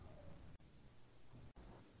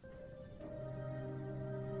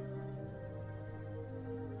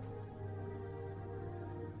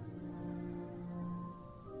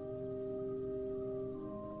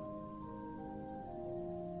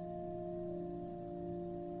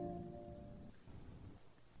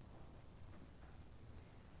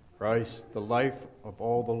Christ, the life of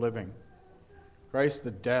all the living. Christ,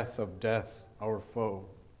 the death of death, our foe.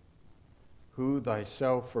 Who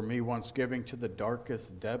thyself for me once giving to the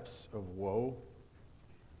darkest depths of woe,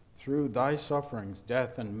 through thy sufferings,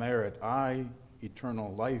 death, and merit, I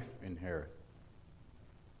eternal life inherit.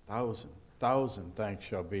 Thousand thanks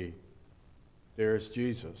shall be, dearest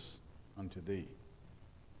Jesus, unto thee.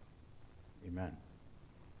 Amen.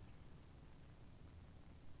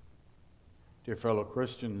 Dear fellow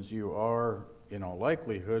Christians, you are, in all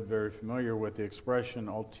likelihood, very familiar with the expression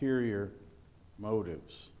ulterior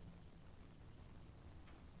motives.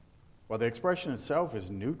 While the expression itself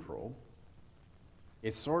is neutral,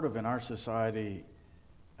 it's sort of in our society,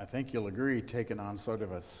 I think you'll agree, taken on sort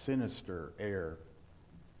of a sinister air.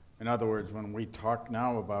 In other words, when we talk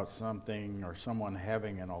now about something or someone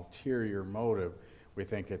having an ulterior motive, we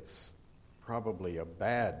think it's probably a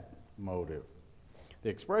bad motive. The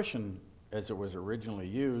expression, as it was originally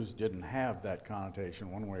used, didn't have that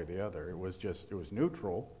connotation one way or the other. It was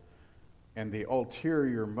neutral, and the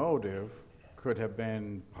ulterior motive could have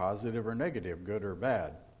been positive or negative, good or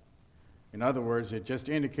bad. In other words, it just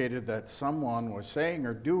indicated that someone was saying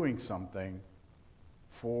or doing something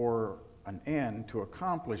for an end to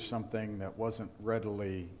accomplish something that wasn't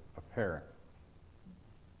readily apparent.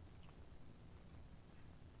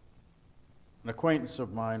 An acquaintance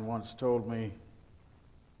of mine once told me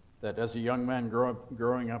that as a young man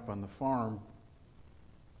growing up on the farm,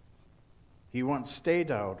 he once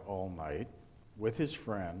stayed out all night with his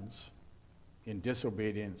friends in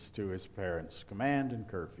disobedience to his parents' command and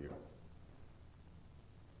curfew.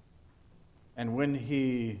 And when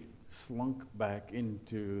he slunk back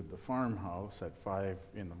into the farmhouse at 5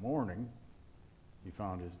 a.m, he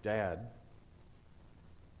found his dad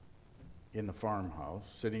in the farmhouse,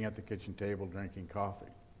 sitting at the kitchen table drinking coffee.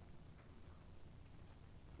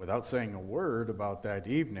 Without saying a word about that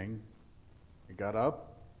evening, he got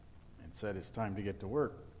up and said, "It's time to get to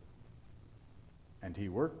work." And he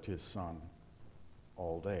worked his son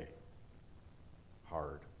all day,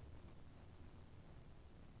 hard.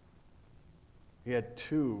 He had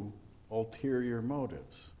 2 ulterior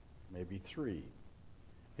motives, maybe 3.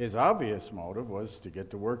 His obvious motive was to get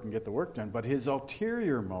to work and get the work done, but his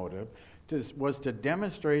ulterior motive was to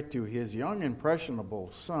demonstrate to his young, impressionable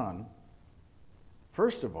son,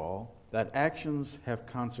 first of all, that actions have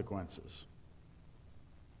consequences.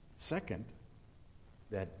 Second,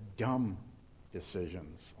 that dumb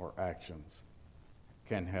decisions or actions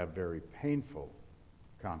can have very painful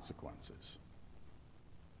consequences.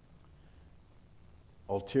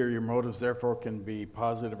 Ulterior motives, therefore, can be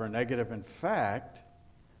positive or negative. In fact,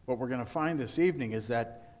 what we're going to find this evening is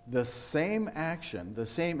that the same action, the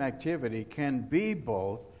same activity can be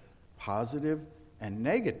both positive and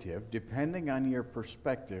negative depending on your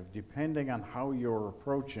perspective, depending on how you're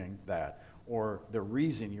approaching that or the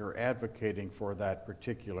reason you're advocating for that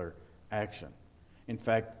particular action. In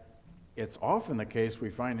fact, it's often the case we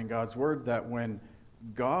find in God's Word that when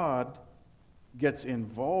God gets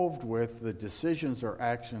involved with the decisions or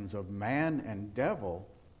actions of man and devil,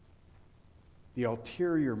 the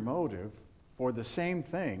ulterior motive for the same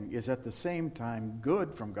thing is at the same time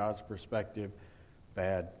good from God's perspective,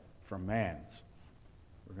 bad from man's.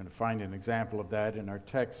 We're going to find an example of that in our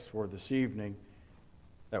text for this evening.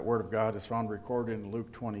 That word of God is found recorded in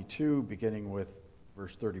Luke 22, beginning with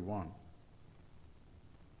verse 31.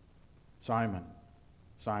 "Simon,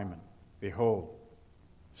 Simon, behold,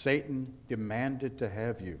 Satan demanded to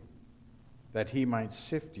have you, that he might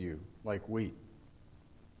sift you like wheat.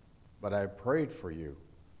 But I prayed for you,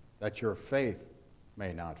 that your faith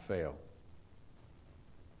may not fail.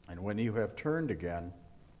 And when you have turned again,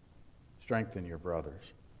 strengthen your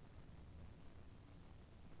brothers."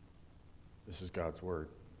 This is God's word.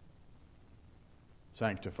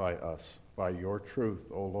 Sanctify us by your truth,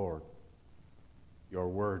 O Lord. Your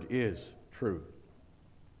word is truth.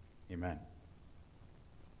 Amen.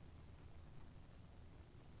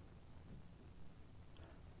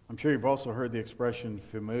 I'm sure you've also heard the expression,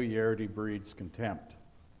 familiarity breeds contempt.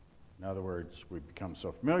 In other words, we become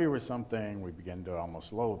so familiar with something, we begin to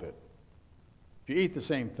almost loathe it. If you eat the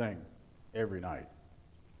same thing every night,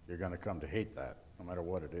 you're going to come to hate that, no matter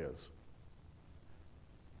what it is.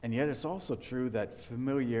 And yet it's also true that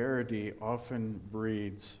familiarity often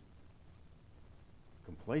breeds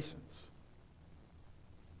complacence,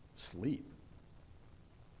 sleep,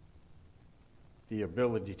 the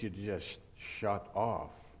ability to just shut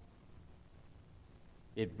off.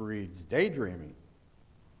 It breeds daydreaming.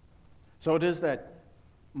 So it is that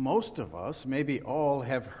most of us, maybe all,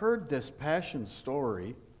 have heard this passion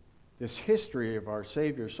story, this history of our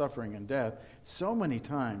Savior's suffering and death, so many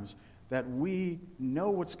times that we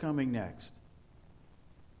know what's coming next.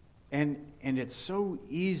 And it's so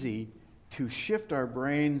easy to shift our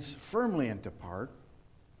brains firmly into park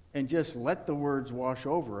and just let the words wash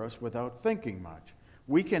over us without thinking much.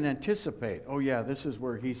 We can anticipate, oh yeah, this is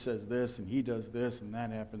where he says this and he does this and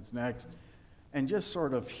that happens next, and just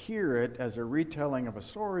sort of hear it as a retelling of a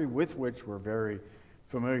story with which we're very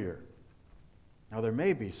familiar. Now there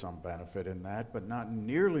may be some benefit in that, but not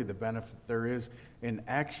nearly the benefit there is in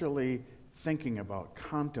actually thinking about,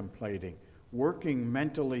 contemplating, working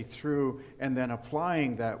mentally through, and then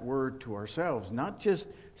applying that word to ourselves. Not just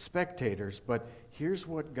spectators, but here's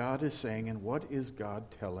what God is saying, and what is God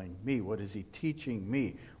telling me? What is he teaching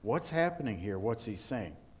me? What's happening here? What's he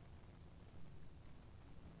saying?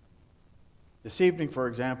 This evening, for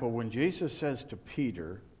example, when Jesus says to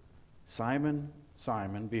Peter, Simon,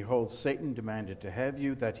 Simon, behold, Satan demanded to have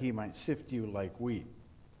you that he might sift you like wheat.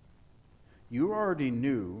 You already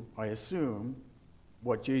knew, I assume,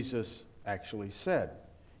 what Jesus actually said.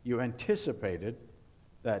 You anticipated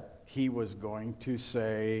that he was going to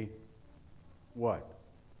say what?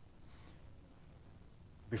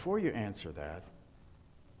 Before you answer that,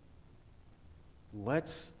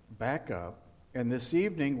 let's back up, and this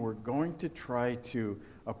evening we're going to try to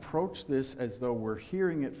approach this as though we're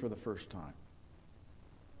hearing it for the first time.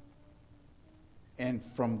 And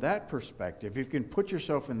from that perspective, if you can put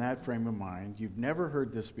yourself in that frame of mind, you've never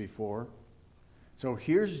heard this before. So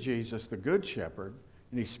here's Jesus, the Good Shepherd,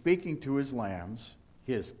 and he's speaking to his lambs,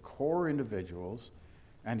 his core individuals,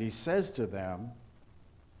 and he says to them,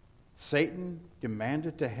 Satan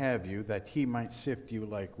demanded to have you that he might sift you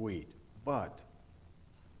like wheat. But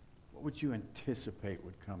what would you anticipate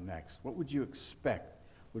would come next? What would you expect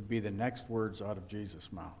would be the next words out of Jesus'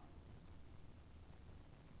 mouth?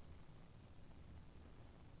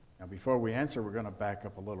 Now, before we answer, we're going to back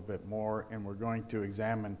up a little bit more, and we're going to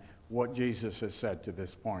examine what Jesus has said to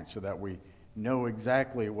this point so that we know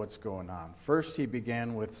exactly what's going on. First, he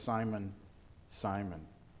began with Simon, Simon.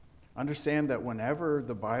 Understand that whenever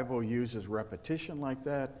the Bible uses repetition like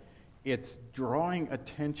that, it's drawing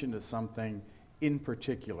attention to something in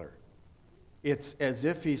particular. It's as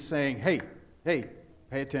if he's saying, hey, pay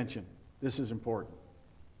attention. This is important.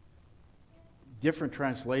 Different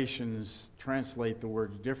translations translate the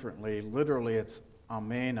words differently. Literally, it's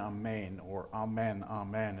amen, amen, or amen,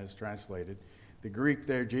 amen is translated. The Greek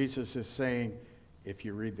there, Jesus is saying, if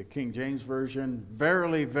you read the King James Version,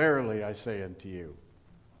 verily, verily, I say unto you.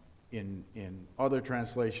 In other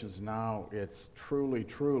translations now, it's truly,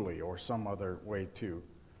 truly, or some other way too.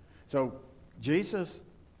 So Jesus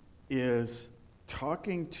is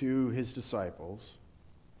talking to his disciples,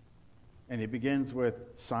 and he begins with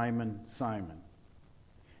Simon, Simon.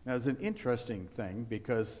 Now, it's an interesting thing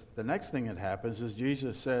because the next thing that happens is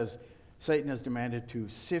Jesus says, Satan has demanded to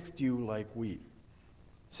sift you like wheat.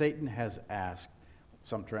 Satan has asked.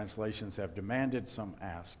 Some translations have demanded, some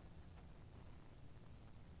asked.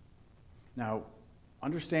 Now,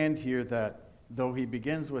 understand here that though he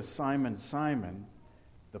begins with Simon, Simon,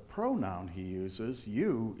 the pronoun he uses,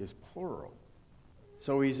 you, is plural.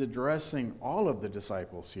 So he's addressing all of the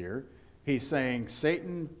disciples here. He's saying,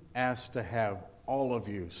 Satan asked to have all of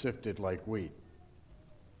you sifted like wheat.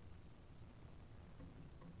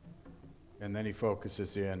 And then he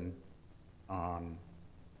focuses in on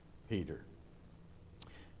Peter.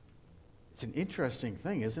 It's an interesting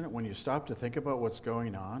thing, isn't it, when you stop to think about what's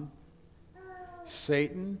going on?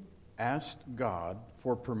 Satan asked God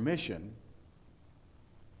for permission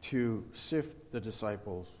to sift the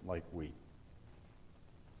disciples like wheat.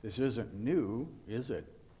 This isn't new, is it?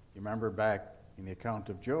 You remember back in the account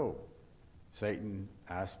of Job, Satan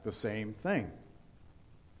asked the same thing.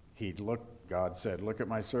 God said, look at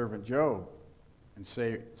my servant Job. And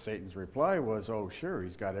Satan's reply was, oh, sure,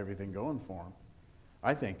 he's got everything going for him.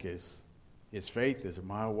 I think his faith is a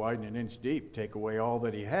mile wide and an inch deep. Take away all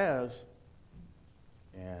that he has,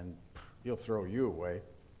 and he'll throw you away.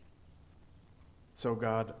 So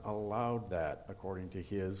God allowed that according to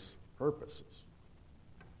his purposes.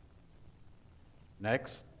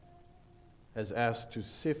 Next, has asked to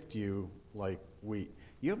sift you like wheat.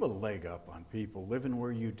 You have a leg up on people living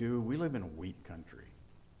where you do. We live in a wheat country.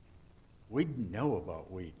 We know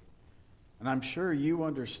about wheat. And I'm sure you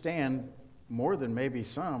understand more than maybe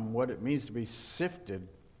some what it means to be sifted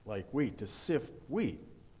like wheat, to sift wheat.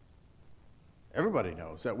 Everybody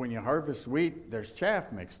knows that when you harvest wheat, there's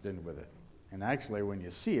chaff mixed in with it. And actually, when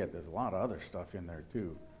you see it, there's a lot of other stuff in there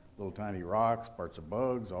too. Little tiny rocks, parts of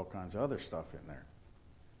bugs, all kinds of other stuff in there.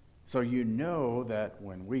 So you know that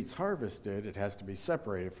when wheat's harvested, it has to be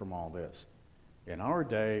separated from all this. In our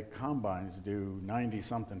day, combines do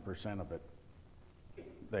 90-something% of it.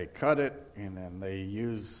 they cut it, and then they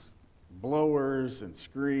use blowers and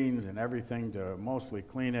screens and everything to mostly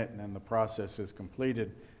clean it, and then the process is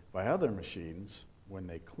completed by other machines when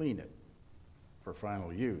they clean it for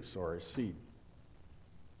final use or as seed.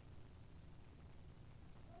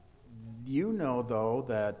 You know, though,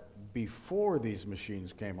 that before these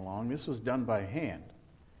machines came along, this was done by hand.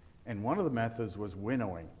 And one of the methods was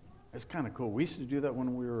winnowing. It's kind of cool. We used to do that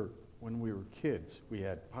when we were kids. We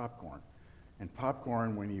had popcorn. And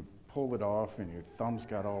popcorn, when you pulled it off and your thumbs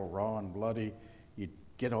got all raw and bloody, you'd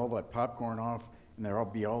get all that popcorn off, and there'll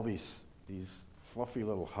be all these fluffy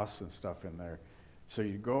little husks and stuff in there. So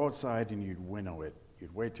you'd go outside and you'd winnow it.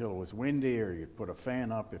 You'd wait till it was windy, or you'd put a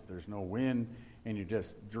fan up if there's no wind, and you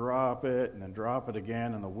just drop it and then drop it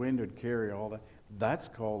again, and the wind would carry all that. That's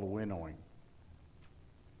called winnowing.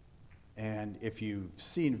 And if you've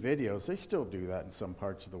seen videos, they still do that in some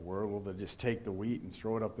parts of the world. They'll just take the wheat and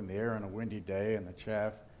throw it up in the air on a windy day, and the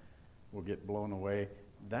chaff will get blown away.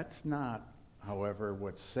 That's not, however,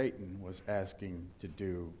 what Satan was asking to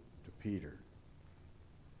do to Peter.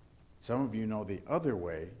 Some of you know the other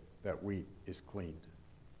way that wheat is cleaned,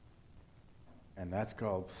 and that's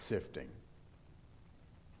called sifting.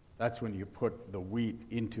 That's when you put the wheat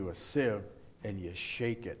into a sieve and you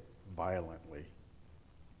shake it violently.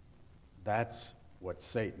 That's what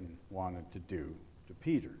Satan wanted to do to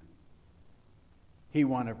Peter. He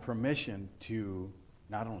wanted permission to,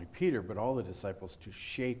 not only Peter, but all the disciples, to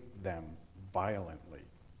shake them violently.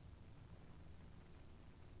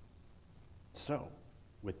 So,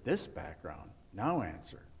 with this background, now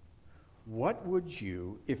answer. What would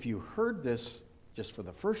you, if you heard this just for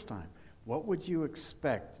the first time, what would you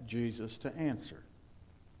expect Jesus to answer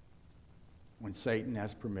when Satan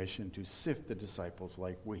has permission to sift the disciples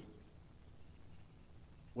like wheat?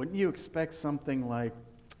 Wouldn't you expect something like,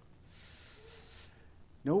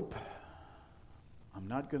 nope, I'm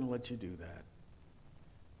not going to let you do that?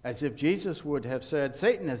 As if Jesus would have said,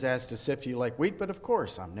 Satan has asked to sift you like wheat, but of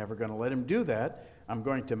course, I'm never going to let him do that. I'm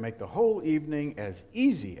going to make the whole evening as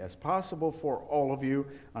easy as possible for all of you.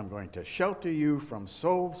 I'm going to shelter you from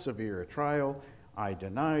so severe a trial. I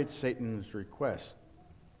denied Satan's request.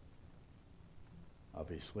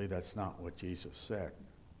 Obviously, that's not what Jesus said,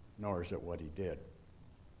 nor is it what he did.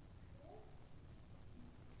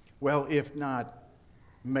 Well, if not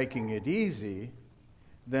making it easy,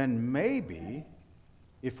 then maybe,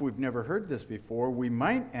 if we've never heard this before, we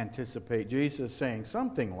might anticipate Jesus saying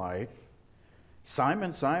something like,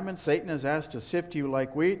 Simon, Simon, Satan has asked to sift you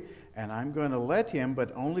like wheat, and I'm going to let him,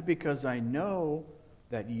 but only because I know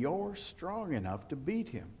that you're strong enough to beat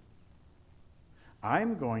him.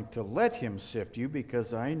 I'm going to let him sift you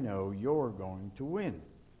because I know you're going to win.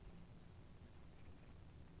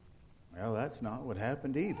 Well, that's not what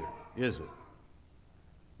happened either, is it?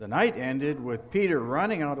 The night ended with Peter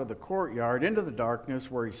running out of the courtyard into the darkness,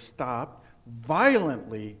 where he stopped,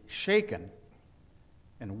 violently shaken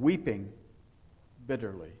and weeping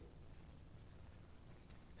bitterly.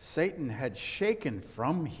 Satan had shaken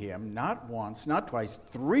from him not once, not twice,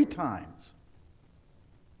 3 times,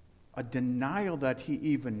 a denial that he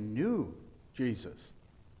even knew Jesus.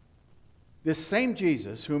 This same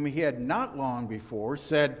Jesus, whom he had not long before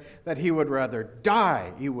said that he would rather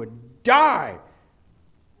die,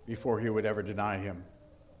 before he would ever deny him.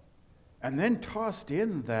 And then tossed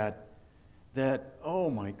in that oh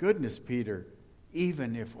my goodness, Peter,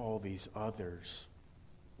 even if all these others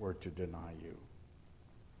were to deny you,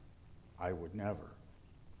 I would never,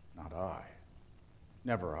 not I,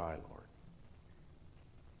 never I, Lord.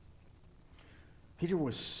 Peter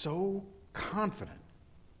was so confident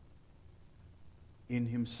in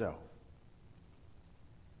himself.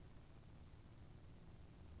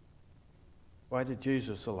 Why did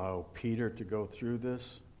Jesus allow Peter to go through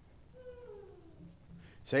this?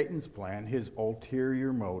 Satan's plan, his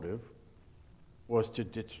ulterior motive, was to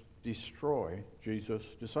destroy Jesus'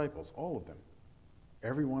 disciples, all of them,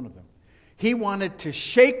 every one of them. He wanted to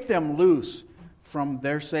shake them loose from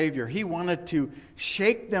their Savior. He wanted to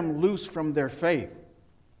shake them loose from their faith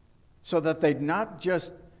so that they'd not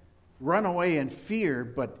just run away in fear,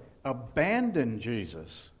 but abandon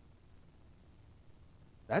Jesus.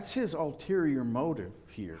 That's his ulterior motive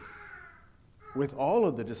here with all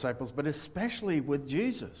of the disciples, but especially with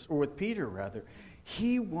Jesus, or with Peter rather.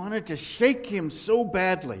 He wanted to shake him so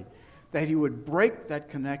badly that he would break that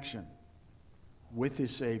connection with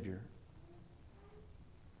his Savior.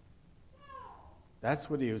 That's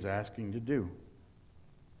what he was asking to do.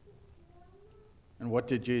 And what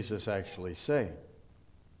did Jesus actually say?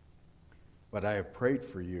 But I have prayed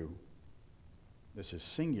for you. This is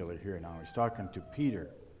singular here now. He's talking to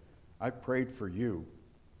Peter. I prayed for you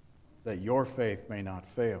that your faith may not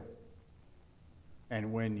fail.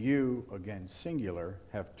 And when you, again singular,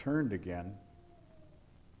 have turned again,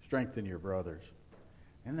 strengthen your brothers.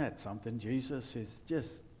 Isn't that something? Jesus is just,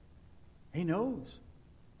 he knows.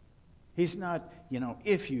 He's not,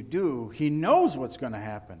 if you do, he knows what's going to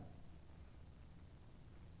happen.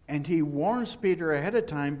 And he warns Peter ahead of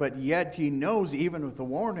time, but yet he knows, even with the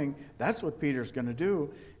warning, that's what Peter's going to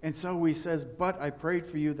do. And so he says, but I prayed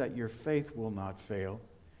for you that your faith will not fail.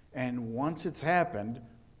 And once it's happened,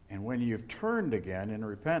 and when you've turned again in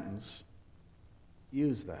repentance,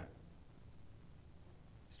 use that.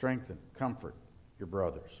 Strengthen, comfort your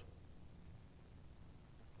brothers.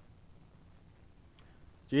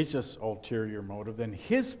 Jesus' ulterior motive, then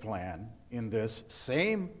his plan in this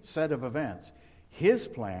same set of events, his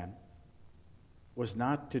plan was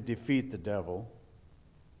not to defeat the devil,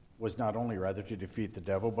 was not only rather to defeat the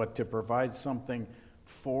devil, but to provide something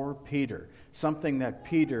for Peter, something that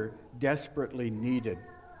Peter desperately needed.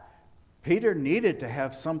 Peter needed to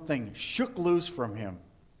have something shook loose from him.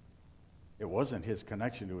 It wasn't his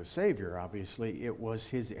connection to his Savior, obviously. It was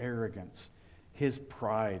his arrogance, his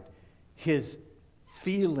pride, his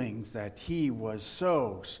feelings that he was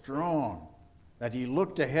so strong, that he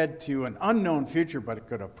looked ahead to an unknown future, but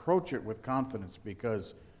could approach it with confidence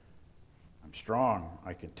because I'm strong,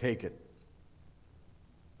 I can take it.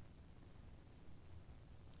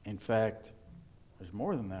 In fact, there's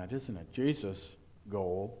more than that, isn't it? Jesus'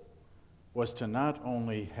 goal was to not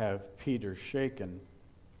only have Peter shaken,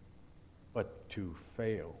 but to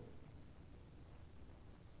fail.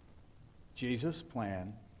 Jesus'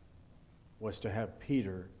 plan was to have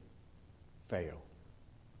Peter fail.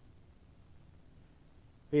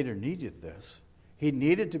 Peter needed this. He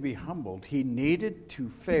needed to be humbled. He needed to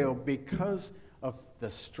fail because of the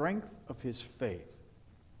strength of his faith.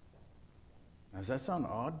 Now, does that sound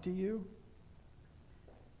odd to you?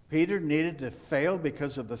 Peter needed to fail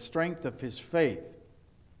because of the strength of his faith.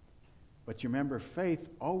 But you remember, faith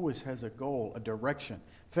always has a goal, a direction.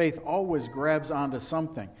 Faith always grabs onto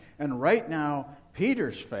something. And right now,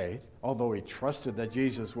 Peter's faith, although he trusted that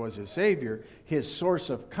Jesus was his Savior, his source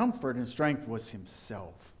of comfort and strength was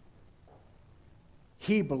himself.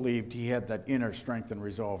 He believed he had that inner strength and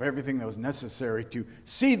resolve, everything that was necessary to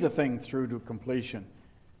see the thing through to completion.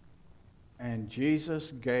 And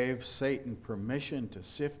Jesus gave Satan permission to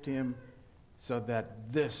sift him so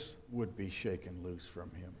that this would be shaken loose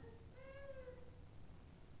from him.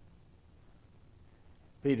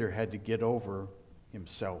 Peter had to get over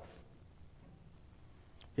himself.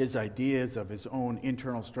 His ideas of his own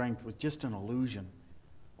internal strength was just an illusion,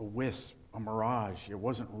 a wisp, a mirage. It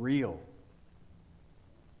wasn't real.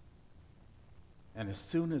 And as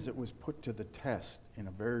soon as it was put to the test in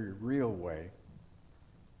a very real way,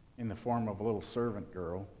 in the form of a little servant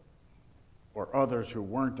girl, or others who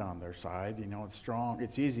weren't on their side, it's strong.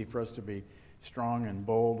 It's easy for us to be strong and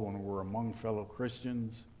bold when we're among fellow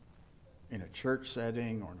Christians, in a church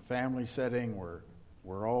setting or in a family setting where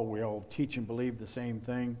we all teach and believe the same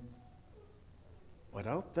thing. But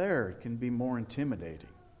out there, it can be more intimidating.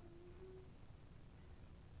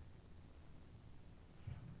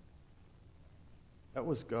 That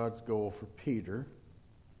was God's goal for Peter.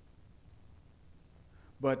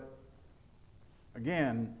 But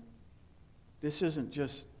again, this isn't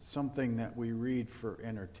just something that we read for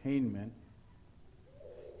entertainment.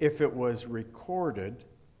 If it was recorded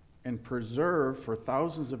and preserved for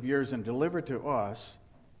thousands of years and delivered to us,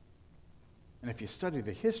 and if you study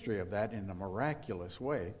the history of that in a miraculous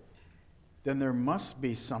way, then there must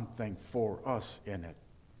be something for us in it.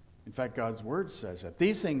 In fact, God's Word says that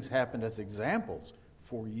these things happened as examples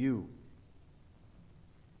for you.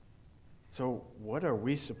 So what are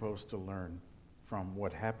we supposed to learn from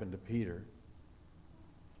what happened to Peter?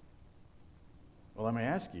 Well, let me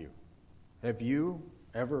ask you, have you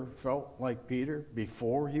ever felt like Peter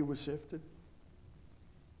before he was sifted?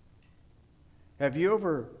 Have you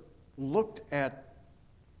ever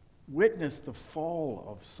witnessed the fall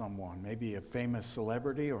of someone, maybe a famous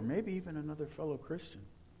celebrity or maybe even another fellow Christian,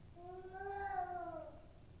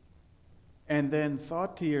 and then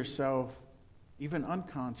thought to yourself, even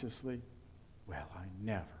unconsciously, well, I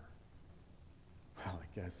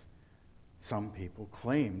guess some people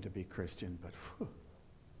claim to be Christian, but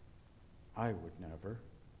I would never.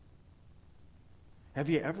 Have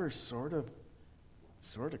you ever sort of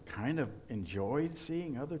kind of enjoyed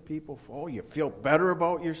seeing other people fall? You feel better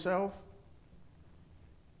about yourself?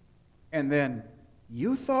 And then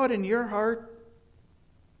you thought in your heart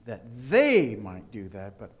that they might do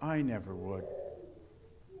that, but I never would.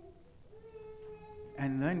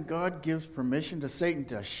 And then God gives permission to Satan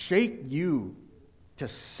to shake you, to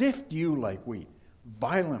sift you like wheat.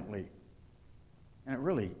 violently, and it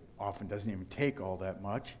really often doesn't even take all that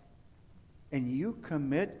much, and you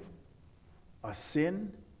commit a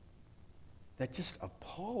sin that just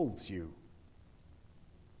appalls you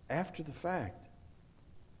after the fact,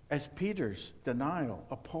 as Peter's denial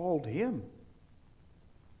appalled him.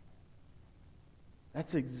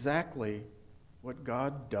 That's exactly what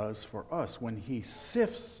God does for us when He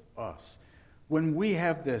sifts us. When we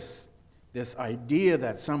have this idea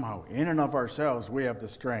that somehow in and of ourselves we have the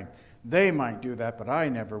strength. They might do that, but I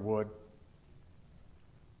never would.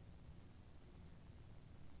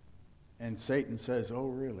 And Satan says, oh,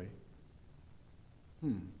 really?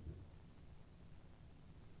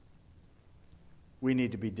 We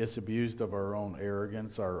need to be disabused of our own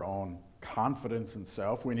arrogance, our own confidence in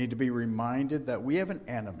self. We need to be reminded that we have an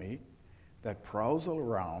enemy that prowls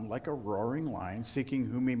around like a roaring lion, seeking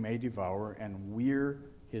whom he may devour, and we're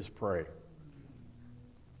his prey.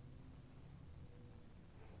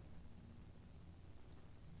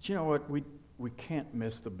 But you know what? We can't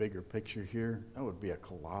miss the bigger picture here. That would be a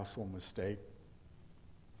colossal mistake.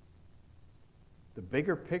 The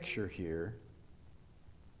bigger picture here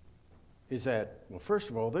is that, well, first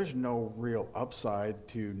of all, there's no real upside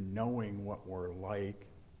to knowing what we're like,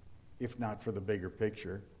 if not for the bigger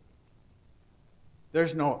picture.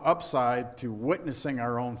 There's no upside to witnessing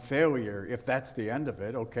our own failure if that's the end of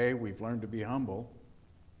it. Okay, we've learned to be humble.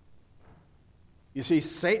 You see,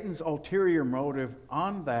 Satan's ulterior motive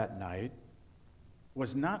on that night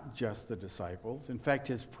was not just the disciples. In fact,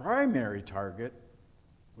 his primary target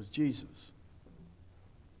was Jesus.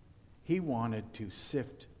 He wanted to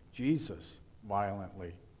sift Jesus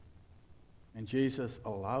violently, and Jesus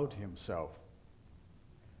allowed himself.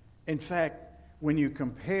 In fact, when you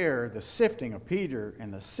compare the sifting of Peter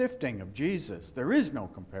and the sifting of Jesus, there is no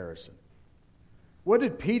comparison. What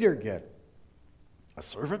did Peter get? A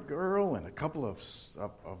servant girl and a couple of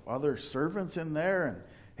other servants in there, and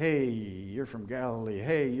hey, you're from Galilee.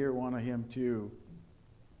 Hey, you're one of him too.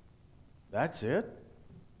 That's it?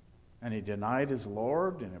 And he denied his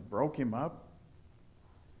Lord, and it broke him up.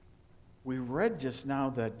 We read just now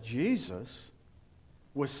that Jesus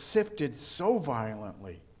was sifted so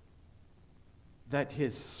violently that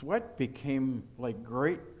his sweat became like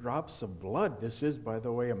great drops of blood. This is, by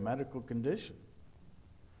the way, a medical condition.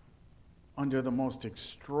 Under the most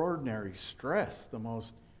extraordinary stress, the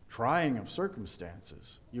most trying of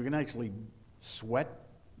circumstances, you can actually sweat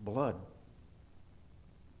blood.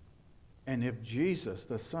 And if Jesus,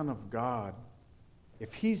 the Son of God,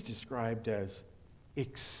 if he's described as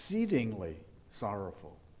exceedingly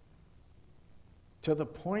sorrowful, to the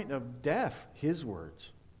point of death, his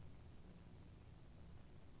words,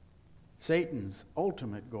 Satan's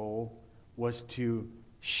ultimate goal was to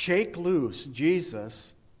shake loose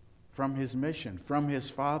Jesus from his mission, from his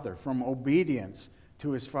Father, from obedience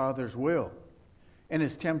to his Father's will. And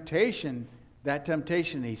his temptation, that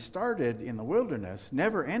temptation he started in the wilderness,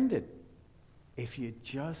 never ended. If you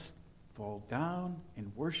just fall down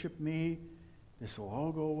and worship me, this will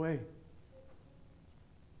all go away.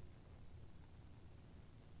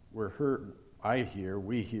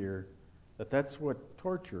 We hear that that's what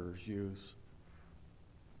torturers use.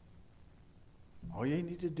 All you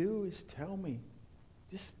need to do is tell me.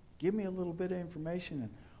 Just give me a little bit of information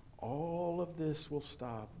and all of this will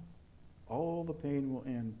stop. All the pain will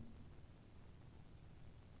end.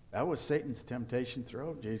 That was Satan's temptation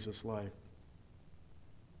throughout Jesus' life.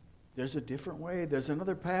 There's a different way. There's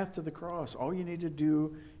another path to the cross. All you need to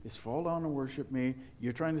do is fall down and worship me.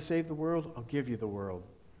 You're trying to save the world? I'll give you the world.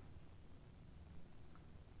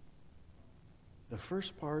 The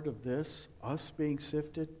first part of this, us being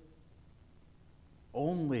sifted,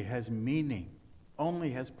 only has meaning,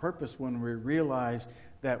 only has purpose when we realize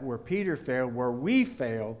that where Peter failed, where we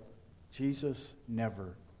fail, Jesus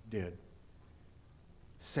never did.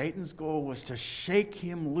 Satan's goal was to shake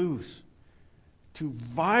him loose, to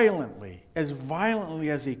violently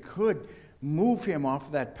as he could, move him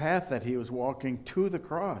off that path that he was walking to the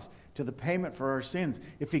cross, to the payment for our sins.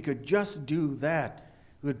 If he could just do that,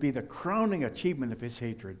 it would be the crowning achievement of his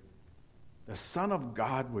hatred. The Son of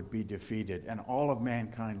God would be defeated, and all of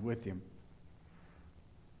mankind with him.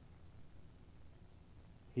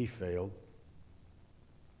 He failed.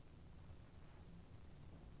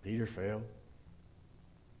 Peter failed.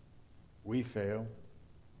 We fail.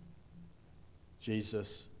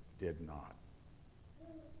 Jesus did not.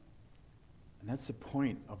 And that's the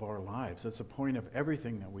point of our lives. That's the point of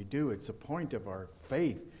everything that we do. It's the point of our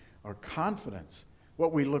faith, our confidence,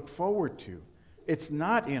 what we look forward to. It's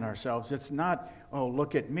not in ourselves. It's not, oh,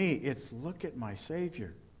 look at me. It's look at my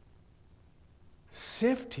Savior.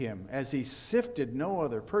 Sift him as he sifted no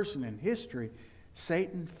other person in history.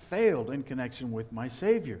 Satan failed in connection with my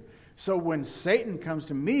Savior. So when Satan comes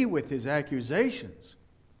to me with his accusations,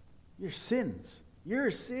 your sins,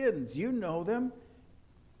 you know them,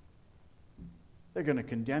 they're going to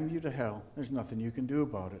condemn you to hell. There's nothing you can do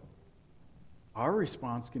about it. Our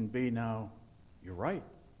response can be now, you're right.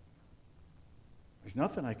 There's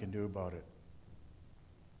nothing I can do about it.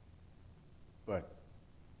 But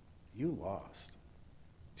you lost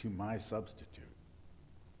to my substitute.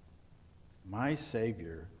 My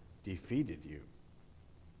Savior defeated you,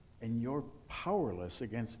 and you're powerless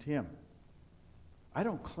against him. I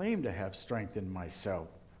don't claim to have strength in myself,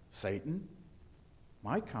 Satan.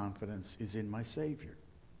 My confidence is in my Savior,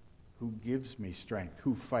 who gives me strength,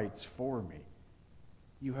 who fights for me.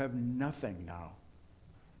 You have nothing now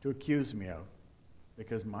to accuse me of,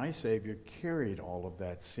 because my Savior carried all of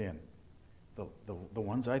that sin. The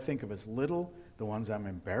ones I think of as little, the ones I'm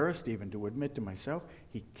embarrassed even to admit to myself,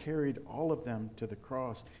 he carried all of them to the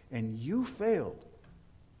cross. And you failed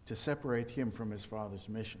to separate him from his Father's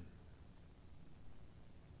mission.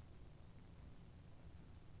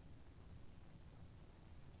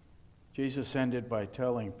 Jesus ended by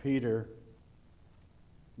telling Peter,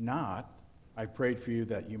 I prayed for you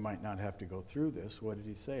that you might not have to go through this. What did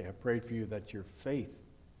he say? I prayed for you that your faith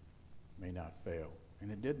may not fail.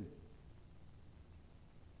 And it didn't.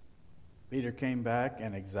 Peter came back,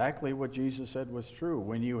 and exactly what Jesus said was true.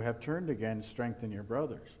 When you have turned again, strengthen your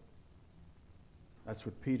brothers. That's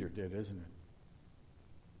what Peter did, isn't it?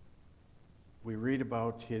 We read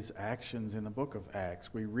about his actions in the book of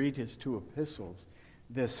Acts. We read his 2 epistles.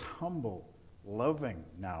 This humble, loving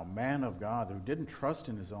now man of God who didn't trust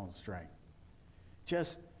in his own strength,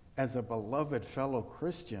 just as a beloved fellow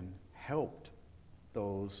Christian, helped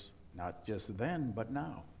those, not just then, but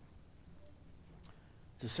now.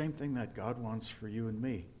 It's the same thing that God wants for you and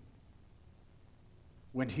me.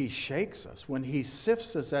 When he shakes us, when he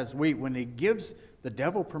sifts us as wheat, when he gives the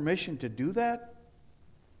devil permission to do that,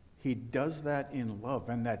 he does that in love.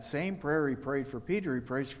 And that same prayer he prayed for Peter, he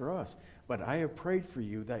prays for us. But I have prayed for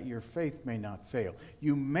you that your faith may not fail.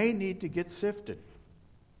 You may need to get sifted.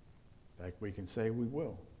 In fact, we can say we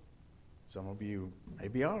will. Some of you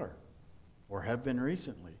maybe are, or have been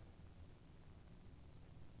recently.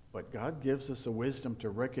 But God gives us a wisdom to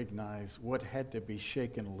recognize what had to be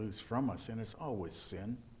shaken loose from us, and it's always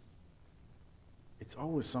sin. It's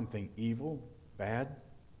always something evil, bad,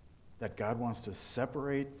 that God wants to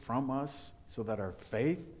separate from us so that our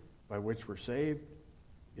faith, by which we're saved,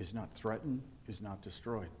 is not threatened, is not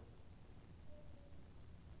destroyed.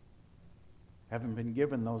 Having been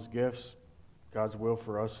given those gifts, God's will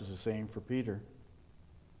for us is the same for Peter.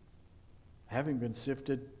 Having been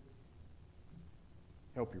sifted,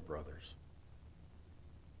 help your brothers.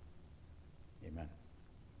 Amen.